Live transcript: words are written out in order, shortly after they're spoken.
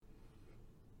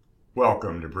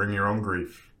Welcome to Bring Your Own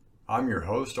Grief. I'm your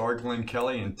host, R. Glenn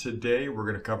Kelly, and today we're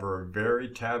going to cover a very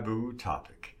taboo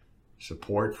topic: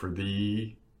 support for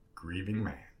the grieving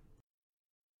man.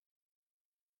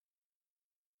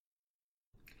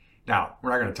 Now, we're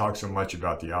not going to talk so much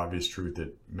about the obvious truth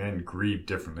that men grieve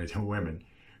differently than women.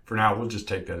 For now, we'll just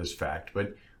take that as fact.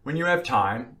 But when you have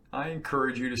time, I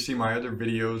encourage you to see my other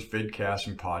videos, vidcasts,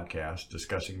 and podcasts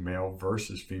discussing male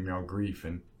versus female grief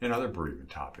and other bereavement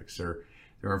topics.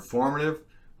 They're informative.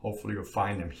 Hopefully you'll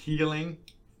find them healing.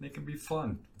 They can be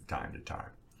fun from time to time.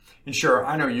 And sure,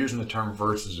 I know using the term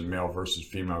versus and male versus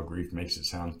female grief makes it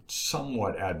sound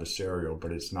somewhat adversarial,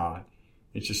 but it's not.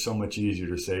 It's just so much easier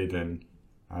to say than,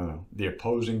 the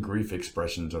opposing grief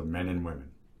expressions of men and women.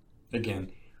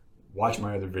 Again, watch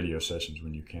my other video sessions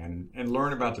when you can and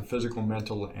learn about the physical,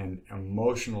 mental, and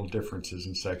emotional differences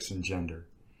in sex and gender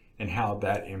and how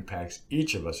that impacts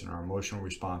each of us in our emotional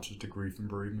responses to grief and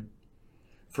bereavement.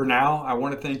 For now, I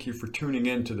want to thank you for tuning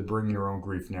in to the Bring Your Own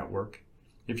Grief Network.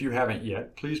 If you haven't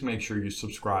yet, please make sure you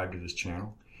subscribe to this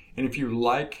channel. And if you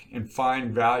like and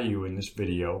find value in this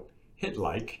video, hit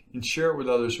like and share it with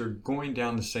others who are going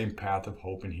down the same path of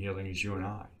hope and healing as you and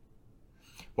I.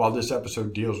 While this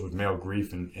episode deals with male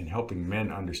grief and helping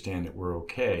men understand that we're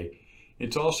okay,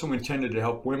 it's also intended to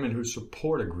help women who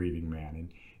support a grieving man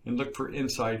and look for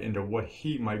insight into what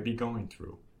he might be going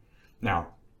through.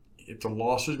 Now, if the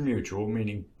loss is mutual,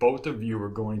 meaning both of you are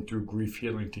going through grief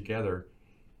healing together,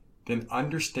 then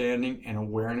understanding and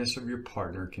awareness of your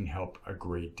partner can help a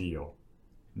great deal.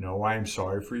 No, I am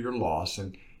sorry for your loss,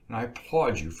 and I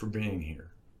applaud you for being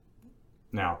here.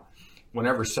 Now,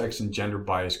 whenever sex and gender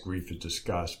biased grief is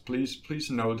discussed, please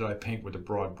know that I paint with a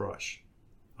broad brush.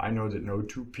 I know that no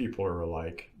two people are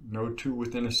alike, no two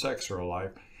within a sex are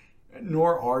alike,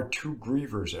 nor are two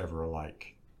grievers ever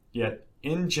alike. Yet,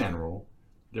 in general,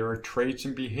 there are traits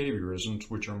and behaviorisms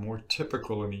which are more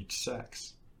typical in each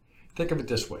sex. Think of it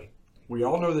this way. We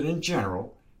all know that in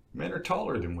general, men are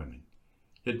taller than women.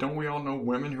 Yet don't we all know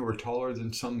women who are taller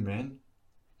than some men?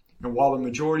 And while the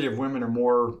majority of women are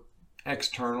more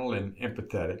external and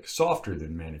empathetic, softer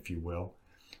than men, if you will,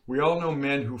 we all know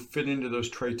men who fit into those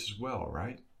traits as well,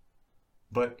 right?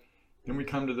 But then we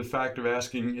come to the fact of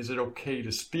asking, is it okay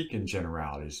to speak in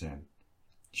generalities then?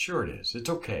 Sure it is. It's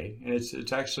okay, and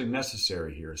it's actually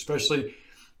necessary here, especially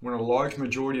when a large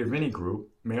majority of any group,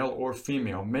 male or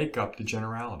female, make up the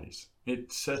generalities.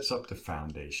 It sets up the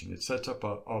foundation. It sets up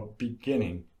a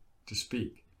beginning to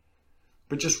speak.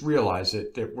 But just realize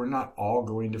that we're not all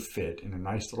going to fit in a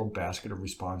nice little basket of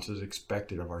responses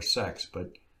expected of our sex,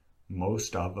 but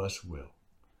most of us will.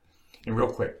 And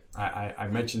real quick, I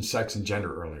mentioned sex and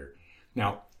gender earlier.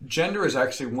 Now, gender is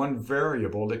actually one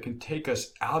variable that can take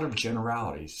us out of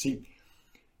generalities. See,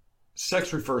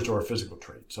 sex refers to our physical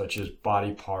traits, such as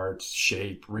body parts,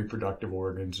 shape, reproductive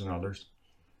organs, and others.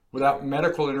 Without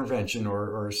medical intervention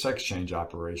or a sex change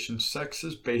operation, sex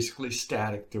is basically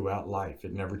static throughout life.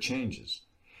 It never changes.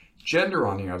 Gender,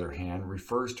 on the other hand,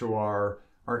 refers to our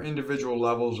individual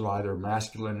levels of either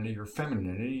masculinity or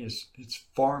femininity. It's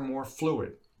far more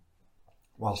fluid.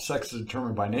 While sex is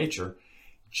determined by nature,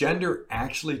 gender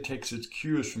actually takes its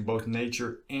cues from both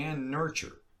nature and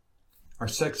nurture. Our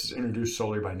sex is introduced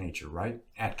solely by nature, right?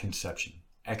 At conception,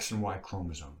 X and Y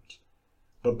chromosomes.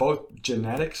 But both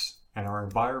genetics and our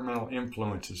environmental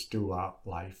influences throughout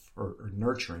life, or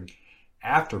nurturing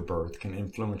after birth, can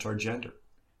influence our gender.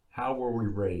 How were we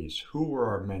raised? Who were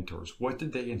our mentors? What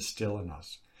did they instill in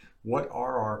us? What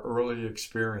are our early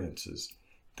experiences?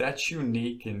 That's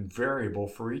unique and variable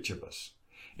for each of us.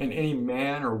 And any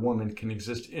man or woman can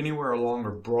exist anywhere along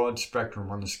a broad spectrum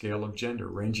on the scale of gender,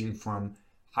 ranging from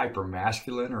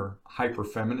hyper-masculine or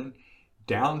hyper-feminine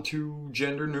down to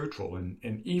gender neutral, and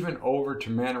even over to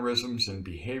mannerisms and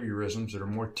behaviorisms that are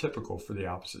more typical for the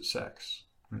opposite sex.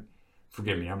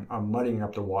 Forgive me, I'm muddying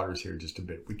up the waters here just a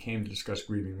bit. We came to discuss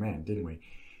grieving men, didn't we?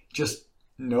 Just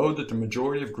know that the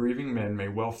majority of grieving men may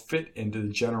well fit into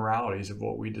the generalities of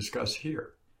what we discuss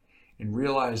here. And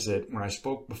realize that when I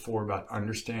spoke before about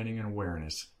understanding and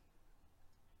awareness,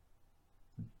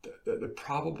 the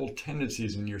probable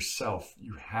tendencies in yourself,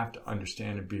 you have to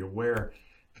understand and be aware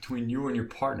between you and your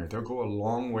partner. They'll go a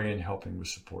long way in helping with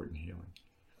support and healing.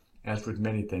 As with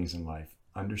many things in life,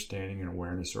 understanding and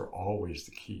awareness are always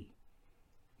the key.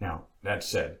 Now, that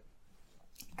said,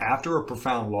 after a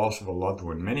profound loss of a loved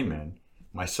one, many men,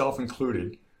 myself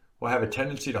included, will have a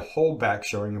tendency to hold back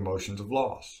showing emotions of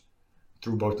loss.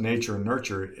 Through both nature and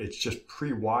nurture, it's just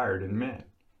pre-wired in men.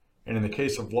 And in the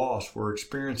case of loss, we're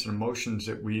experiencing emotions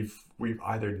that we've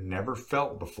either never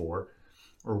felt before,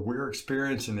 or we're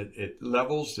experiencing it at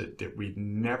levels that we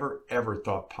never ever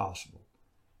thought possible.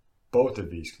 Both of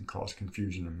these can cause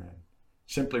confusion in men.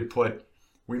 Simply put,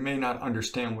 we may not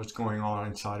understand what's going on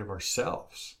inside of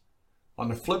ourselves. On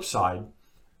the flip side,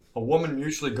 a woman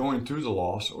mutually going through the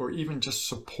loss or even just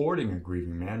supporting a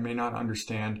grieving man may not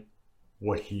understand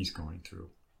what he's going through.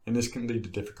 And this can lead to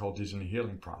difficulties in the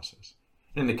healing process.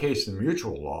 In the case of the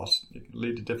mutual loss, it can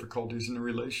lead to difficulties in the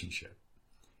relationship.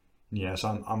 And yes,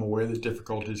 I'm aware that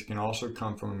difficulties can also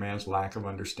come from a man's lack of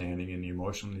understanding in the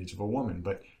emotional needs of a woman,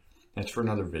 but that's for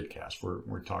another vidcast.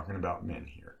 We're talking about men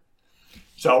here.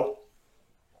 So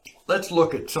let's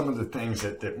look at some of the things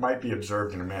that might be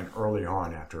observed in a man early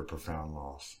on after a profound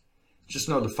loss. Just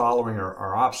know the following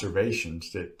are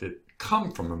observations that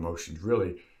come from emotions,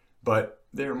 really, but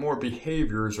they're more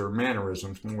behaviors or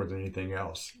mannerisms more than anything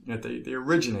else. Yet they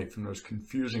originate from those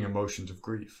confusing emotions of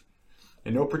grief.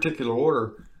 In no particular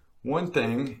order, one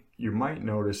thing you might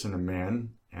notice in a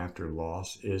man after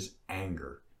loss is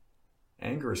anger.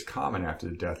 Anger is common after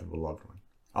the death of a loved one.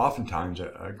 Oftentimes,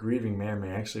 a grieving man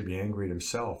may actually be angry at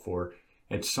himself or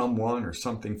at someone or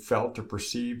something felt or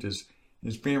perceived as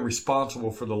being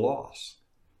responsible for the loss.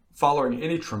 Following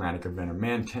any traumatic event, a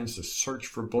man tends to search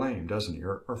for blame, doesn't he,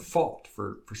 or fault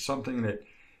for something that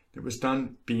was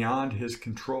done beyond his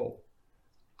control.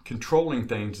 Controlling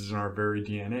things is in our very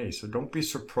DNA, so don't be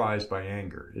surprised by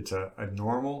anger. It's a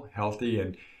normal, healthy,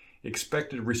 and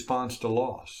expected response to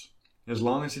loss. As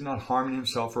long as he's not harming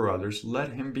himself or others,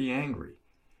 let him be angry.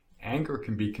 Anger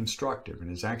can be constructive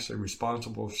and is actually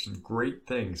responsible for some great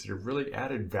things that have really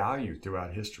added value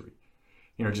throughout history.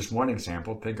 Just one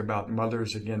example, think about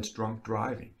Mothers Against Drunk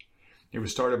Driving. It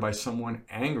was started by someone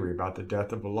angry about the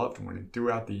death of a loved one, and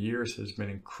throughout the years has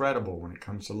been incredible when it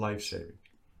comes to life-saving.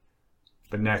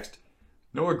 But next,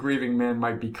 know a grieving man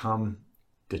might become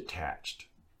detached.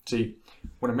 See,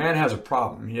 when a man has a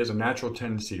problem, he has a natural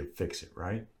tendency to fix it,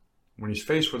 right? When he's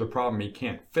faced with a problem he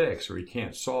can't fix or he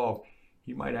can't solve,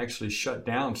 he might actually shut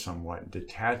down somewhat and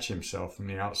detach himself from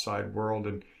the outside world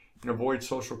and avoid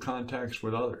social contacts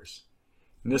with others.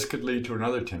 And this could lead to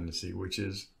another tendency, which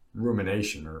is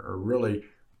rumination, or really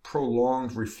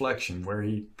prolonged reflection, where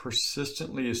he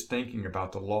persistently is thinking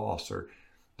about the loss or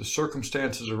the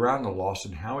circumstances around the loss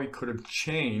and how he could have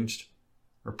changed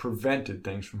or prevented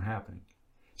things from happening.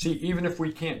 See, even if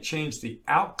we can't change the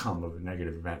outcome of a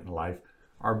negative event in life,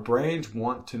 our brains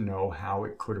want to know how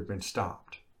it could have been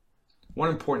stopped. One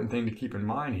important thing to keep in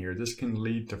mind here, this can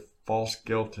lead to false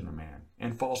guilt in a man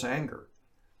and false anger.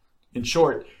 In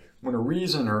short, when a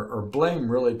reason or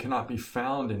blame really cannot be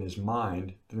found in his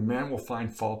mind, then a man will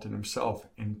find fault in himself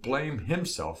and blame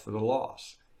himself for the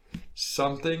loss.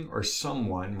 Something or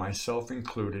someone, myself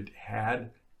included,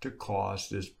 had to cause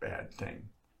this bad thing.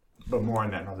 But more on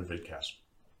that in another vidcast.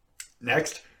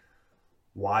 Next,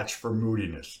 watch for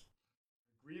moodiness.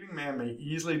 A grieving man may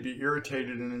easily be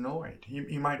irritated and annoyed.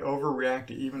 He might overreact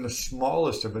to even the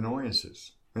smallest of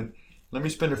annoyances. And let me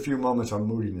spend a few moments on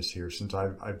moodiness here, since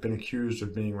I've been accused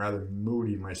of being rather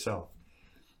moody myself.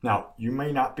 Now, you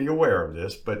may not be aware of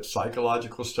this, but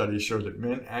psychological studies show that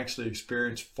men actually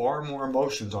experience far more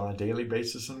emotions on a daily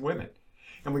basis than women.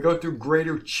 And we go through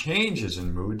greater changes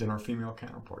in mood than our female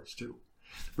counterparts do.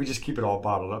 We just keep it all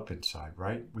bottled up inside,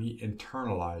 right? We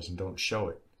internalize and don't show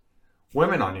it.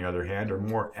 Women, on the other hand, are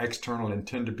more external and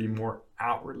tend to be more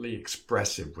outwardly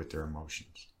expressive with their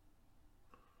emotions.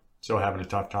 So having a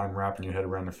tough time wrapping your head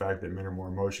around the fact that men are more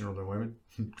emotional than women?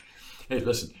 Hey,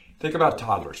 listen, think about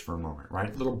toddlers for a moment,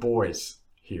 right? Little boys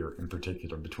here in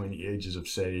particular, between the ages of,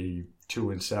 say, 2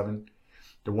 and 7.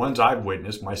 The ones I've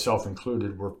witnessed, myself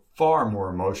included, were far more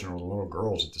emotional than little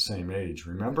girls at the same age.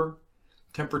 Remember?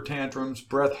 Temper tantrums,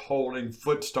 breath holding,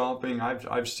 foot stomping.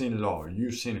 I've seen it all.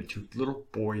 You've seen it too. Little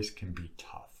boys can be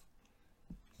tough.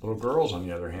 Little girls, on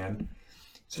the other hand,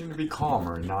 seem to be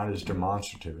calmer and not as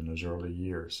demonstrative in those early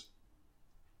years.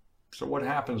 So what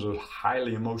happens with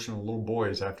highly emotional little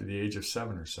boys after the age of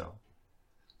 7 or so?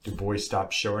 Do boys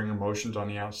stop showing emotions on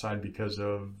the outside because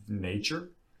of nature?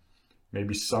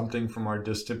 Maybe something from our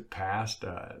distant past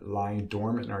lying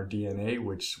dormant in our DNA,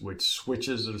 which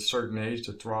switches at a certain age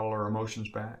to throttle our emotions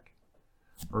back?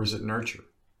 Or is it nurture?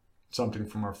 Something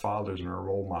from our fathers and our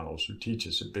role models who teach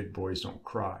us that big boys don't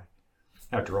cry.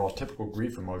 After all, typical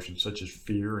grief emotions such as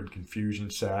fear and confusion,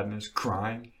 sadness,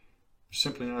 crying, are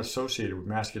simply not associated with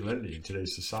masculinity in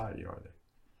today's society, are they?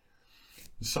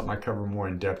 This is something I cover more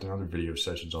in depth in other video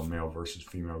sessions on male versus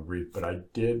female grief, but I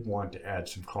did want to add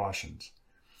some cautions.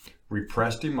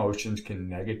 Repressed emotions can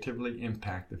negatively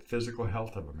impact the physical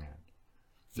health of a man.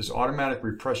 This automatic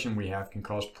repression we have can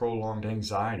cause prolonged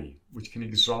anxiety, which can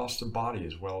exhaust the body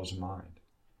as well as the mind.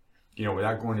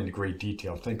 Without going into great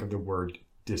detail, think of the word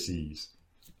dis-ease.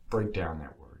 Break down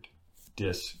that word.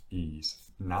 Dis-ease.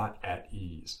 not at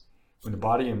ease. When the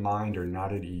body and mind are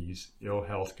not at ease, ill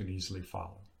health can easily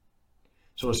follow.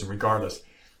 So listen, regardless,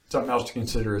 something else to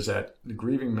consider is that the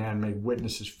grieving man may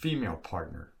witness his female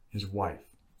partner, his wife,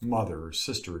 mother, or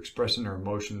sister expressing their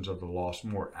emotions of the loss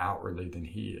more outwardly than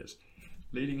he is,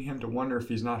 leading him to wonder if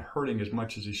he's not hurting as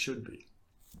much as he should be,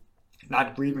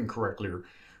 not grieving correctly, or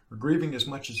grieving as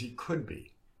much as he could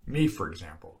be. Me, for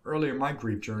example, early in my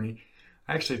grief journey,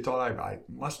 I actually thought I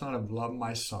must not have loved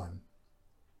my son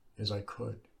as I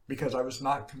could, because I was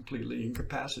not completely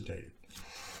incapacitated.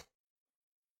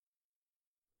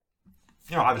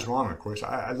 I was wrong, of course.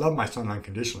 I love my son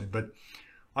unconditionally, but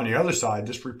on the other side,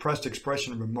 this repressed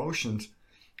expression of emotions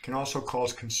can also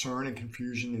cause concern and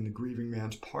confusion in the grieving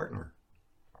man's partner.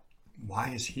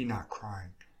 Why is he not crying?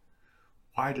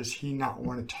 Why does he not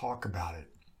want to talk about it?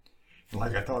 And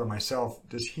like I thought of myself,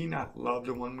 does he not love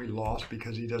the one we lost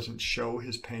because he doesn't show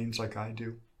his pains like I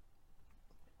do?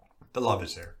 The love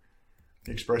is there.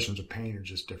 The expressions of pain are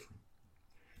just different.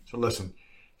 So listen,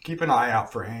 keep an eye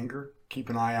out for anger. Keep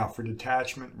an eye out for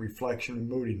detachment, reflection, and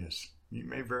moodiness. You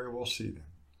may very well see them.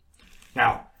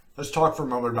 Now, let's talk for a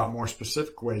moment about more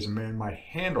specific ways a man might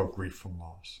handle grief from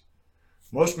loss.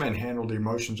 Most men handle the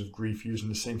emotions of grief using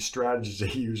the same strategies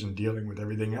they use in dealing with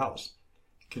everything else,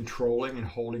 controlling and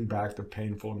holding back their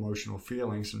painful emotional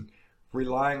feelings and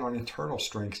relying on internal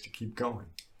strengths to keep going.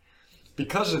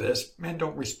 Because of this, men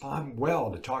don't respond well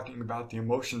to talking about the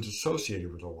emotions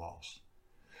associated with a loss.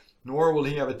 Nor will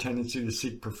he have a tendency to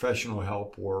seek professional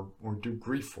help or do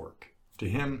grief work. To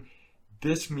him,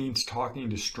 this means talking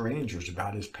to strangers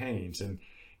about his pains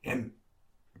and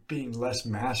being less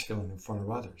masculine in front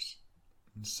of others.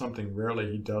 It's something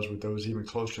rarely he does with those even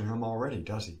close to him already,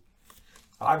 does he?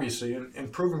 Obviously,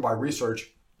 and proven by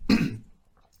research,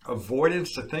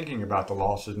 avoidance to thinking about the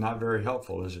loss is not very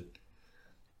helpful, is it?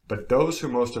 But those who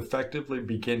most effectively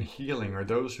begin healing are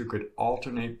those who could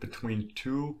alternate between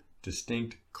two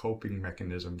distinct coping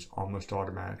mechanisms almost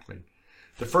automatically.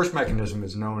 The first mechanism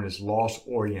is known as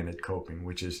loss-oriented coping,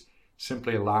 which is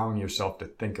simply allowing yourself to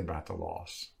think about the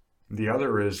loss. The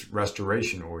other is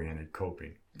restoration-oriented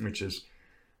coping, which is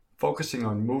focusing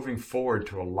on moving forward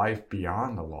to a life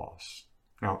beyond the loss.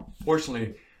 Now,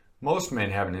 fortunately, most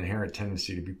men have an inherent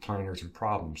tendency to be planners and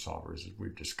problem solvers, as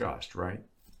we've discussed, right?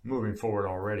 Moving forward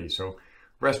already. So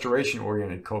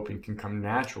restoration-oriented coping can come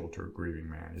natural to a grieving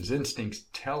man. His instincts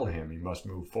tell him he must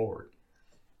move forward,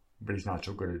 but he's not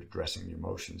so good at addressing the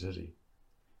emotions, is he?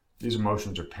 These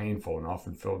emotions are painful and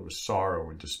often filled with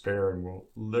sorrow and despair and will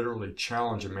literally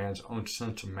challenge a man's own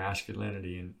sense of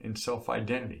masculinity and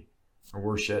self-identity, or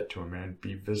worse yet, to a man,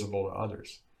 be visible to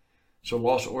others. So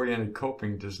loss-oriented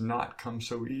coping does not come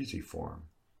so easy for him.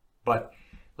 But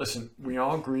listen, we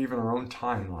all grieve in our own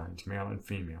timelines, male and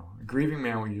female. A grieving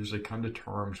man will usually come to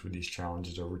terms with these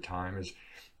challenges over time,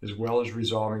 as well as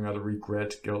resolving other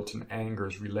regrets, guilt, and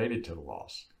angers related to the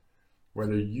loss.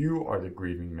 Whether you are the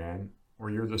grieving man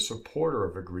or you're the supporter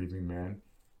of a grieving man,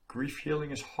 grief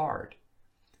healing is hard.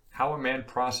 How a man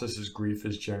processes grief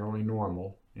is generally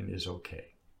normal and is okay.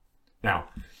 Now,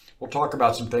 we'll talk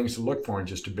about some things to look for in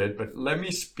just a bit, but let me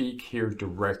speak here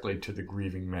directly to the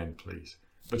grieving men, please.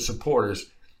 But supporters,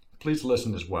 please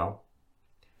listen as well.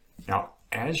 Now,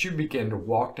 as you begin to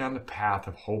walk down the path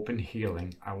of hope and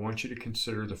healing, I want you to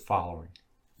consider the following.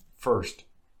 First,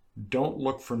 don't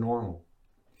look for normal.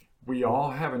 We all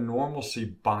have a normalcy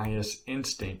bias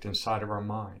instinct inside of our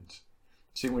minds.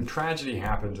 See, when tragedy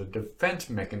happens, a defense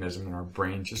mechanism in our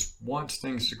brain just wants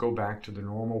things to go back to the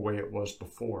normal way it was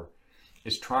before.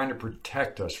 It's trying to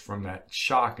protect us from that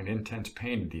shock and intense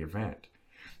pain of the event.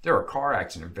 There are car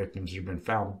accident victims who have been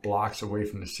found blocks away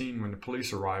from the scene when the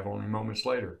police arrive only moments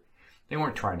later. They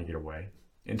weren't trying to get away.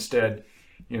 Instead,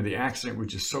 the accident was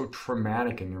just so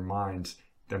traumatic in their minds,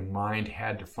 the mind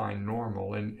had to find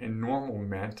normal, and normal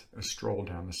meant a stroll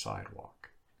down the sidewalk.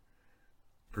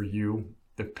 For you,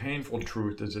 the painful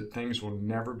truth is that things will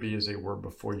never be as they were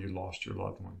before you lost your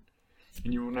loved one,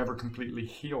 and you will never completely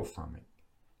heal from it.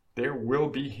 There will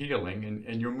be healing,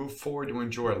 and you'll move forward to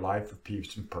enjoy a life of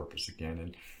peace and purpose again,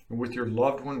 and with your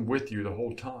loved one with you the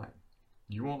whole time.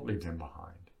 You won't leave them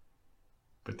behind.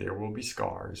 But there will be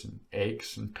scars and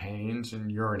aches and pains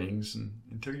and yearnings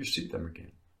until you see them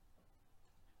again.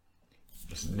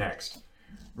 Next,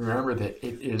 remember that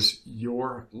it is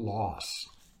your loss.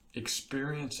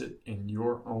 Experience it in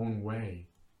your own way.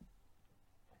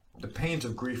 The pains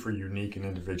of grief are unique and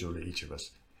individual to each of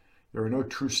us. There are no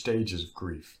true stages of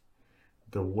grief.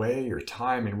 The way or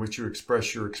time in which you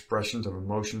express your expressions of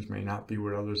emotions may not be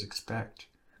what others expect,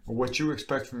 or what you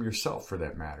expect from yourself for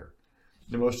that matter.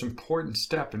 The most important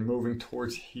step in moving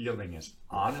towards healing is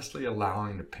honestly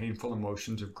allowing the painful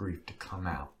emotions of grief to come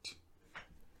out.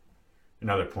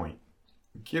 Another point,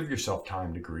 give yourself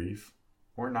time to grieve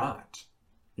or not.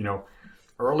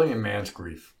 Early in man's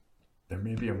grief, there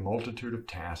may be a multitude of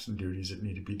tasks and duties that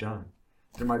need to be done.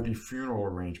 There might be funeral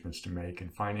arrangements to make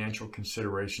and financial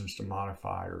considerations to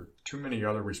modify, or too many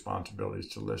other responsibilities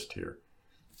to list here.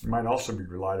 You might also be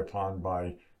relied upon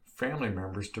by family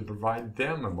members to provide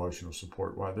them emotional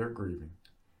support while they're grieving.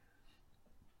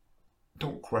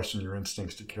 Don't question your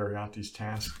instincts to carry out these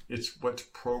tasks. It's what's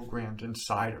programmed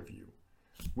inside of you.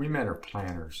 We men are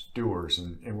planners, doers,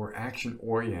 and we're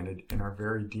action-oriented in our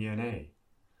very DNA.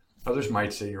 Others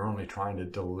might say you're only trying to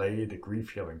delay the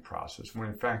grief healing process, when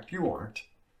in fact you aren't.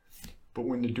 But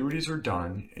when the duties are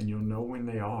done, and you'll know when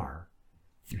they are,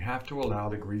 you have to allow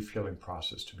the grief healing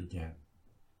process to begin.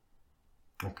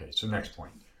 Okay, so next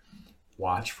point.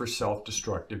 Watch for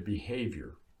self-destructive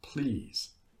behavior, please.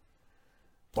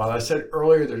 While I said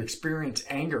earlier that experiencing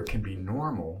anger can be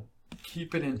normal,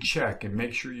 keep it in check and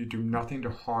make sure you do nothing to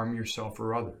harm yourself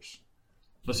or others.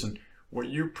 Listen, what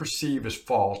you perceive as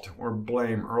fault or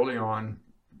blame early on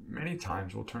many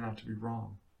times will turn out to be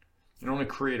wrong and only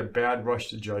create a bad rush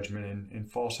to judgment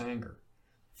and false anger.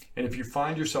 And if you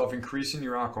find yourself increasing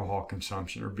your alcohol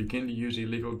consumption or begin to use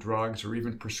illegal drugs or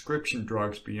even prescription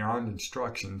drugs beyond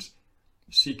instructions,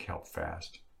 seek help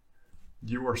fast.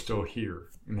 You are still here,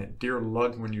 and that dear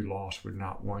loved one you lost would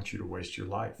not want you to waste your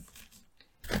life.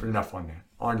 But enough on that.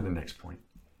 On to the next point.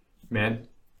 Men,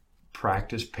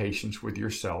 practice patience with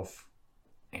yourself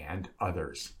and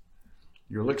others.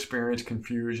 You'll experience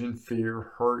confusion,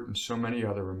 fear, hurt, and so many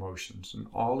other emotions. And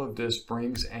all of this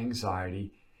brings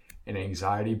anxiety, and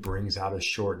anxiety brings out a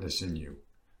shortness in you,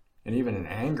 and even an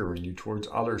anger in you towards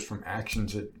others from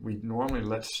actions that we normally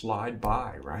let slide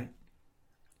by, right?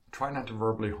 Try not to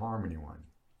verbally harm anyone,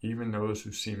 even those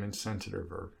who seem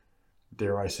insensitive or,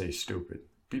 dare I say, stupid.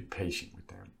 Be patient with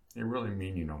them. They really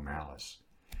mean you no malice.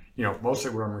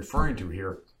 Mostly what I'm referring to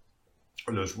here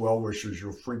are those well-wishers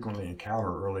you'll frequently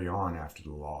encounter early on after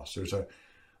the loss. There's a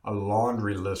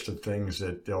laundry list of things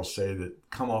that they'll say that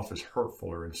come off as hurtful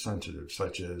or insensitive,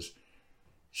 such as,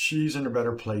 she's in a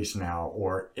better place now,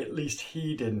 or at least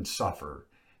he didn't suffer.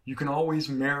 You can always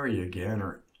marry again,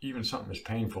 or even something as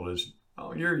painful as,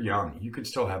 oh, you're young, you could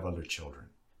still have other children.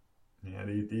 Yeah,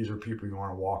 these are people you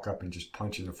want to walk up and just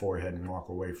punch in the forehead and walk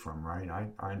away from, right?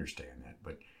 I understand that,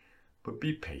 but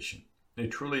be patient. They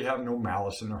truly have no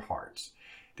malice in their hearts.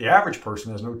 The average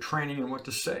person has no training in what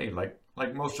to say.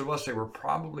 Like most of us, they were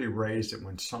probably raised that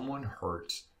when someone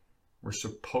hurts, we're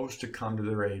supposed to come to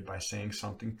their aid by saying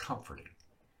something comforting.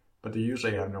 But they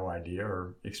usually have no idea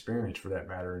or experience, for that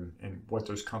matter, in what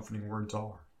those comforting words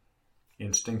are.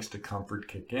 Instincts to comfort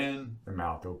kick in, the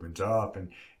mouth opens up,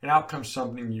 and out comes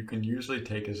something you can usually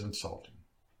take as insulting.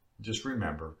 Just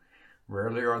remember,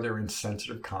 rarely are there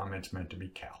insensitive comments meant to be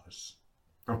callous.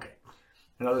 Okay,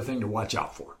 another thing to watch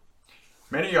out for.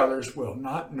 Many others will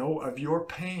not know of your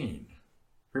pain.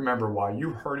 Remember, while you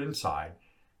hurt inside,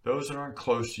 those that aren't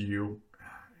close to you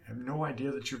have no idea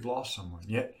that you've lost someone,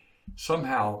 yet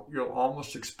somehow you'll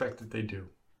almost expect that they do.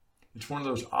 It's one of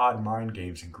those odd mind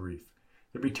games in grief.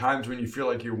 There'll be times when you feel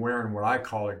like you're wearing what I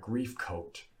call a grief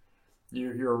coat.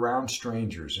 You're around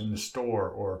strangers in the store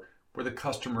or with a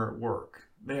customer at work.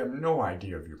 They have no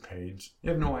idea of your pains.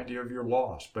 They have no idea of your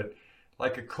loss. But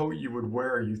like a coat you would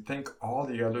wear, you think all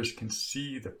the others can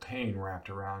see the pain wrapped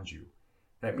around you.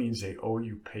 That means they owe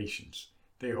you patience.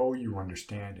 They owe you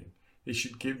understanding. They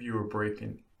should give you a break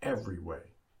in every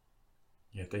way.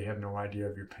 Yet they have no idea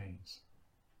of your pains.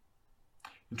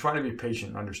 And try to be patient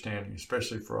and understanding,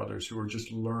 especially for others who are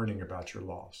just learning about your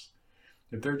loss.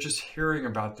 If they're just hearing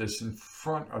about this in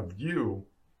front of you,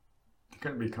 they're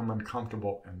going to become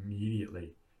uncomfortable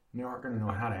immediately. And they aren't going to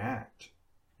know how to act.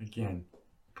 Again,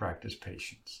 practice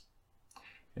patience.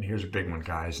 And here's a big one,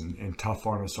 guys, and tough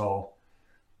on us all.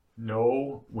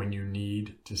 Know when you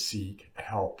need to seek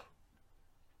help.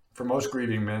 For most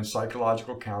grieving men,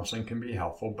 psychological counseling can be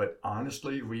helpful, but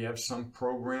honestly, we have some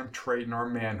programmed trait in our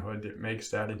manhood that makes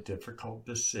that a difficult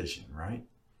decision, right?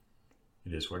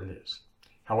 It is what it is.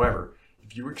 However,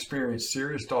 if you experience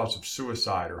serious thoughts of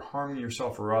suicide or harming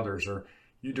yourself or others, or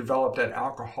you develop that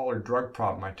alcohol or drug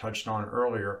problem I touched on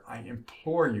earlier, I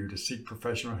implore you to seek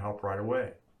professional help right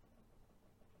away.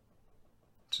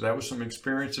 So that was some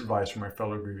experienced advice from my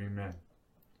fellow grieving men.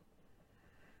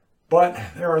 But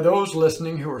there are those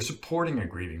listening who are supporting a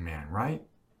grieving man, right?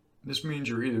 This means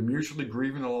you're either mutually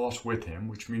grieving the loss with him,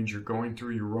 which means you're going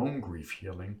through your own grief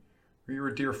healing, or you're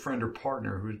a dear friend or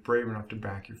partner who is brave enough to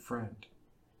back your friend.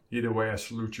 Either way, I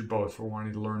salute you both for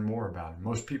wanting to learn more about it.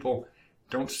 Most people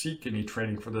Don't seek any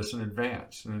training for this in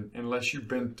advance, unless you've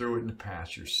been through it in the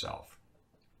past yourself.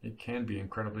 It can be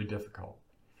incredibly difficult.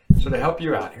 So to help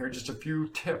you out, here are just a few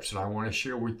tips that I want to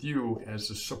share with you as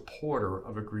a supporter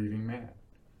of a grieving man.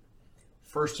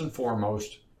 First and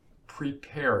foremost,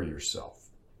 prepare yourself.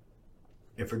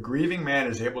 If a grieving man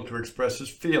is able to express his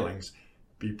feelings,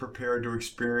 be prepared to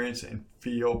experience and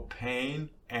feel pain,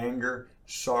 anger,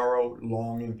 sorrow,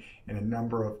 longing, and a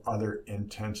number of other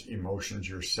intense emotions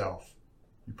yourself.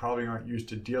 You probably aren't used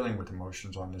to dealing with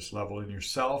emotions on this level in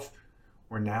yourself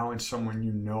or now in someone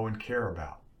you know and care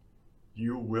about.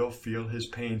 You will feel his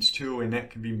pains too, and that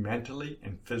can be mentally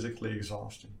and physically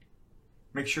exhausting.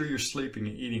 Make sure you're sleeping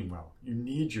and eating well. You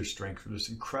need your strength for this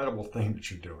incredible thing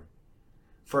that you're doing.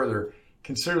 Further,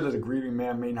 consider that a grieving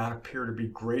man may not appear to be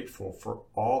grateful for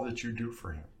all that you do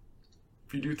for him.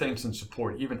 If you do things in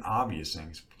support, even obvious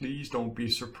things, please don't be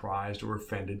surprised or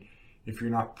offended if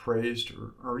you're not praised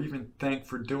or even thanked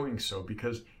for doing so,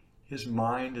 because his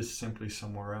mind is simply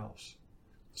somewhere else.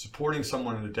 Supporting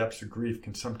someone in the depths of grief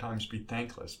can sometimes be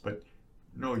thankless, but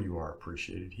know you are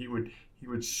appreciated. He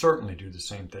would certainly do the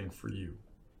same thing for you.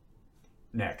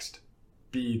 Next,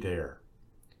 be there.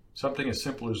 Something as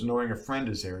simple as knowing a friend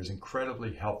is there is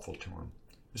incredibly helpful to him,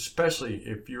 especially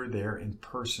if you're there in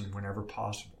person whenever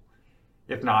possible.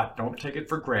 If not, don't take it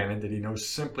for granted that he knows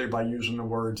simply by using the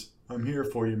words, "I'm here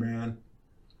for you, man."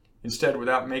 Instead,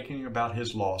 without making about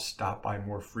his loss, stop by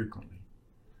more frequently.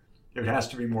 If it has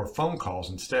to be more phone calls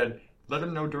instead, let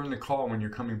him know during the call when you're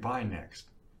coming by next.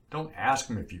 Don't ask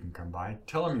him if you can come by.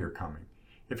 Tell him you're coming.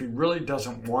 If he really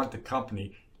doesn't want the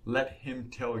company, let him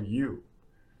tell you.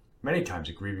 Many times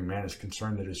a grieving man is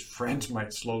concerned that his friends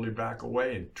might slowly back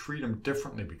away and treat him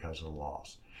differently because of the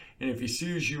loss. And if he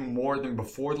sees you more than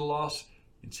before the loss,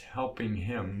 it's helping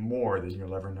him more than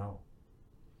you'll ever know.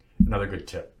 Another good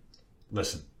tip,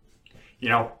 listen.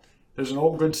 There's an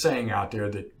old good saying out there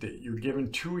that you're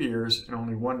given 2 ears and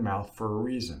only 1 mouth for a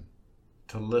reason,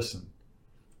 to listen.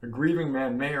 A grieving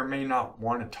man may or may not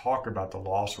want to talk about the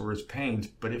loss or his pains,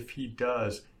 but if he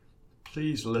does,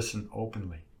 please listen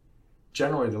openly.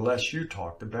 Generally, the less you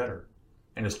talk, the better.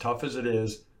 And as tough as it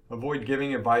is, avoid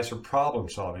giving advice or problem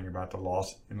solving about the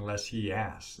loss unless he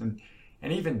asks. And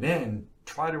even then,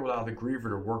 try to allow the griever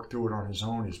to work through it on his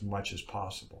own as much as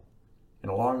possible.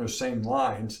 And along those same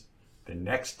lines, the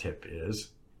next tip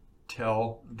is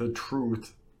tell the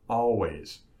truth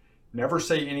always. Never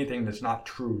say anything that's not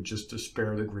true just to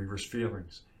spare the griever's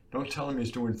feelings. Don't tell him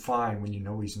he's doing fine when you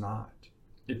know he's not.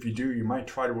 If you do, you might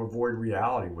try to avoid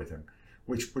reality with him,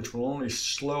 which will only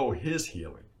slow his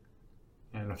healing.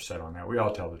 And enough said on that. We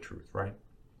all tell the truth, right?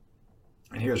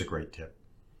 And here's a great tip.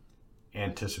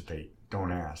 Anticipate,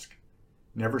 don't ask.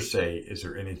 Never say, "Is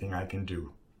there anything I can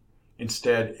do?"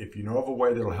 Instead, if you know of a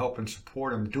way that'll help and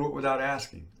support him, do it without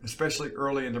asking, especially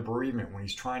early in the bereavement when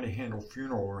he's trying to handle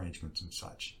funeral arrangements and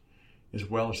such, as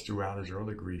well as throughout his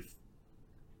early grief.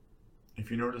 If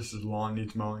you notice his lawn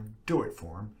needs mowing, do it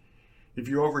for him. If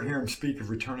you overhear him speak of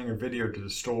returning a video to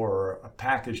the store or a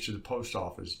package to the post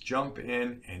office, jump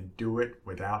in and do it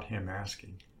without him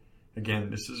asking.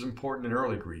 Again, this is important in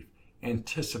early grief.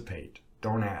 Anticipate,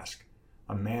 don't ask.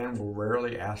 A man will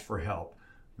rarely ask for help,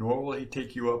 nor will he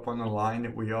take you up on the line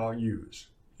that we all use.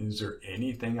 Is there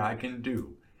anything I can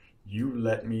do? You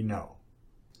let me know.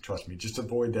 Trust me, just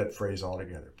avoid that phrase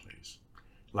altogether, please.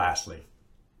 Lastly,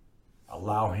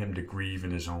 allow him to grieve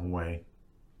in his own way.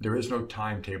 There is no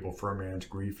timetable for a man's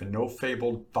grief and no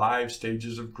fabled 5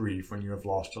 stages of grief when you have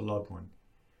lost a loved one.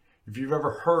 If you've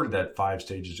ever heard of that 5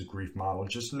 stages of grief model,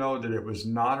 just know that it was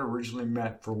not originally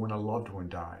meant for when a loved one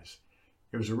dies.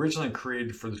 It was originally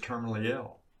created for the terminally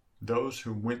ill, those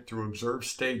who went through observed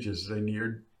stages as they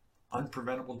neared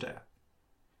unpreventable death.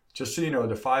 Just so you know,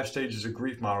 the 5 stages of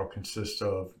grief model consists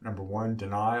of number 1,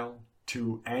 denial,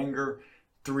 2, anger,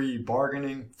 3,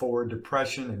 bargaining, 4,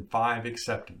 depression, and 5,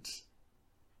 acceptance.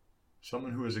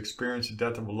 Someone who has experienced the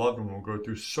death of a loved one will go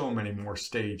through so many more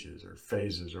stages or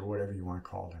phases or whatever you want to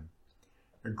call them.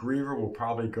 A griever will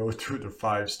probably go through the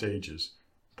 5 stages,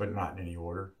 but not in any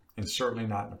order, and certainly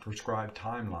not in a prescribed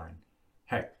timeline.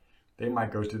 Heck, they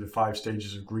might go through the 5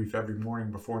 stages of grief every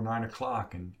morning before 9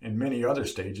 o'clock and many other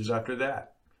stages after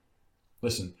that.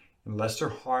 Listen, unless they're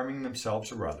harming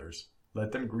themselves or others,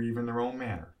 let them grieve in their own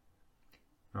manner.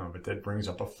 Oh, but that brings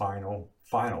up a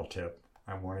final tip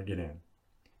I want to get in.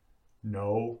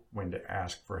 Know when to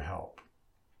ask for help.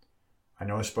 I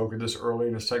know I spoke of this early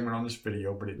in a segment on this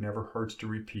video, but it never hurts to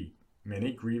repeat.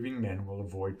 Many grieving men will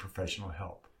avoid professional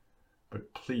help.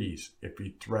 But please, if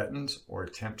he threatens or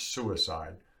attempts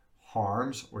suicide,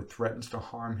 harms or threatens to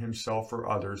harm himself or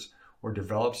others, or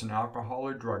develops an alcohol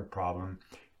or drug problem,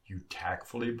 You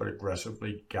tactfully but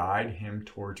aggressively guide him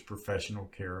towards professional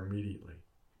care immediately.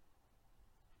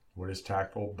 What is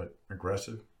tactful but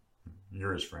aggressive?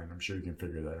 You're his friend. I'm sure you can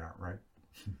figure that out, right?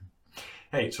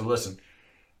 Hey, so listen,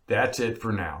 that's it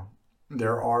for now.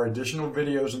 There are additional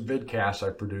videos and vidcasts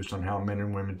I produced on how men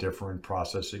and women differ in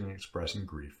processing and expressing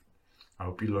grief. I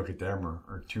hope you look at them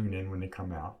or tune in when they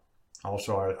come out.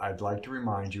 Also, I'd like to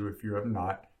remind you, if you have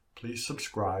not, please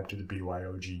subscribe to the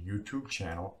BYOG YouTube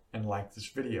channel and like this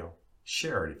video.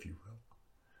 Share it if you will.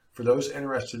 For those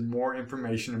interested in more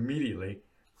information immediately,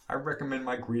 I recommend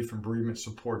my grief and bereavement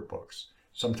support books.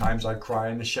 Sometimes I Cry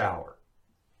in the Shower,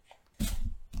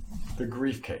 The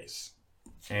Grief Case,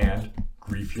 and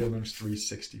Grief Healings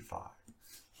 365.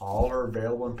 All are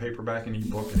available in paperback and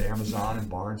ebook at Amazon and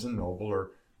Barnes & Noble,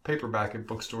 or paperback at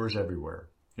bookstores everywhere.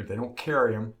 If they don't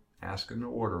carry them, ask them to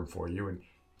order them for you and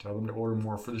tell them to order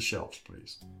more for the shelves,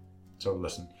 please. So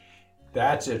listen,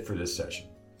 that's it for this session.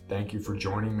 Thank you for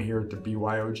joining me here at the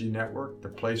BYOG Network, the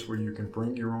place where you can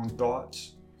bring your own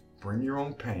thoughts, bring your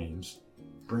own pains,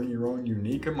 bring your own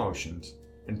unique emotions,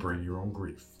 and bring your own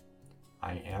grief.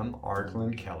 I am R.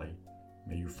 Glenn Kelly.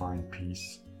 May you find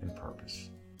peace and purpose.